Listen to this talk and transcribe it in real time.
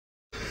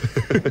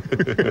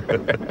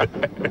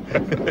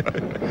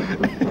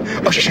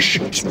Oh, shh,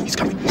 he's coming, he's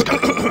coming.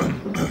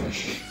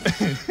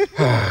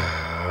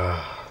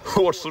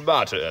 What's the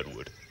matter,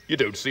 Edward? You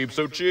don't seem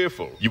so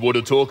cheerful. You want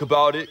to talk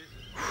about it?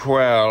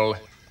 Well,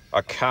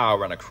 a cow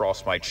ran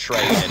across my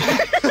train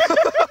and...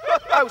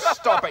 Oh,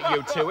 stop it,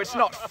 you two. It's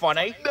not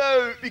funny.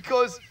 No,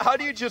 because how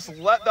do you just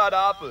let that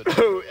happen?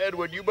 Oh,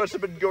 Edward, you must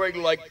have been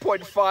going like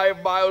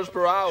 0.5 miles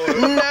per hour.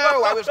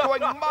 No, I was going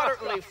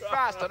moderately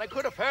fast and I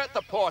could have hurt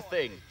the poor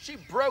thing. She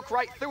broke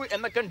right through it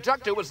and the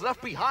conductor was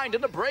left behind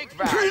in the brake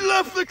van. He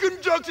left the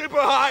conductor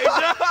behind!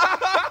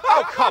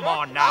 Oh, come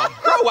on now.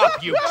 Grow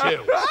up, you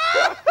two.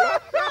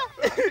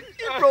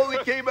 He probably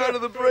came out of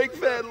the brake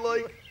van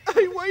like,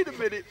 hey, wait a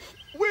minute.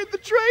 Where'd the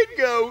train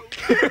go?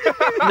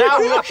 Now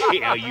look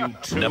here, you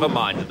two. Never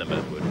mind them,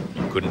 Edward.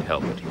 You couldn't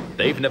help it.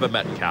 They've never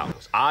met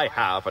cows. I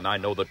have, and I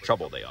know the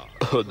trouble they are.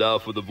 Now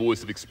for the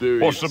voice of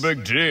experience. What's the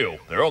big deal?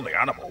 They're only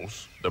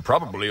animals. They're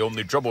probably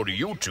only trouble to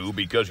you two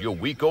because you're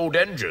weak old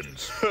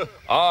engines.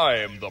 I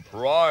am the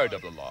pride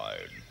of the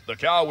line. The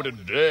cow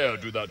wouldn't dare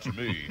do that to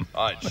me.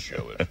 I'd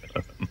show it.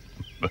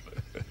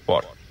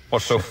 What?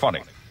 What's so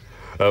funny?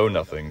 Oh,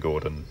 nothing,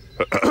 Gordon.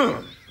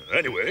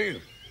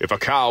 Anyway... If a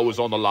cow is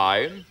on the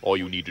line, all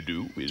you need to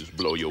do is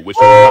blow your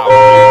whistle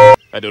loudly,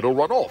 and it'll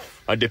run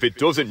off. And if it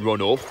doesn't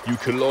run off, you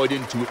collide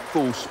into it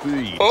full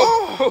speed.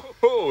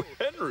 Oh,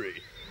 Henry.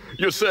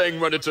 You're saying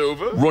run it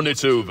over? Run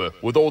it over,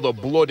 with all the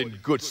blood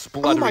and guts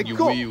splattering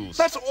your wheels.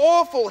 That's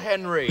awful,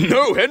 Henry.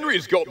 No,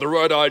 Henry's got the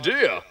right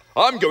idea.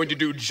 I'm going to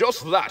do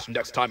just that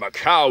next time a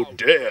cow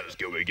dares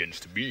go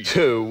against me.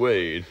 Oh,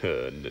 wait.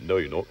 No,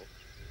 you're not.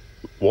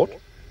 What?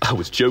 I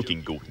was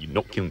joking, Gordon. You're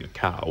not killing a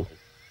cow.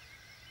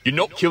 You're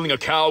not killing a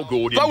cow,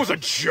 Gordon. That was a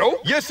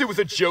joke? Yes, it was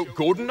a joke,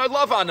 Gordon. I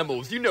love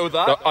animals. You know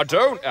that. I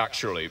don't,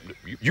 actually.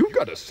 You've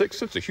got a sick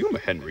sense of humor,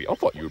 Henry. I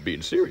thought you were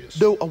being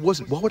serious. No, I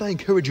wasn't. Why would I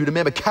encourage you to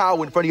maim a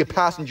cow in front of your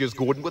passengers,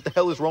 Gordon? What the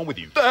hell is wrong with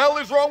you? The hell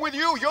is wrong with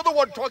you? You're the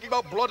one talking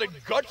about blood and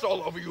guts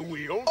all over your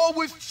wheels. I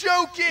was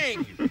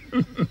joking.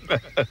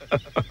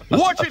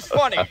 What is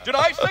funny? Did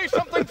I say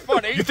something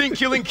funny? You think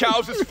killing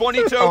cows is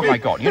funny, Toby? Oh, my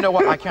God. You know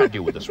what? I can't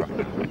deal with this right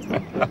now.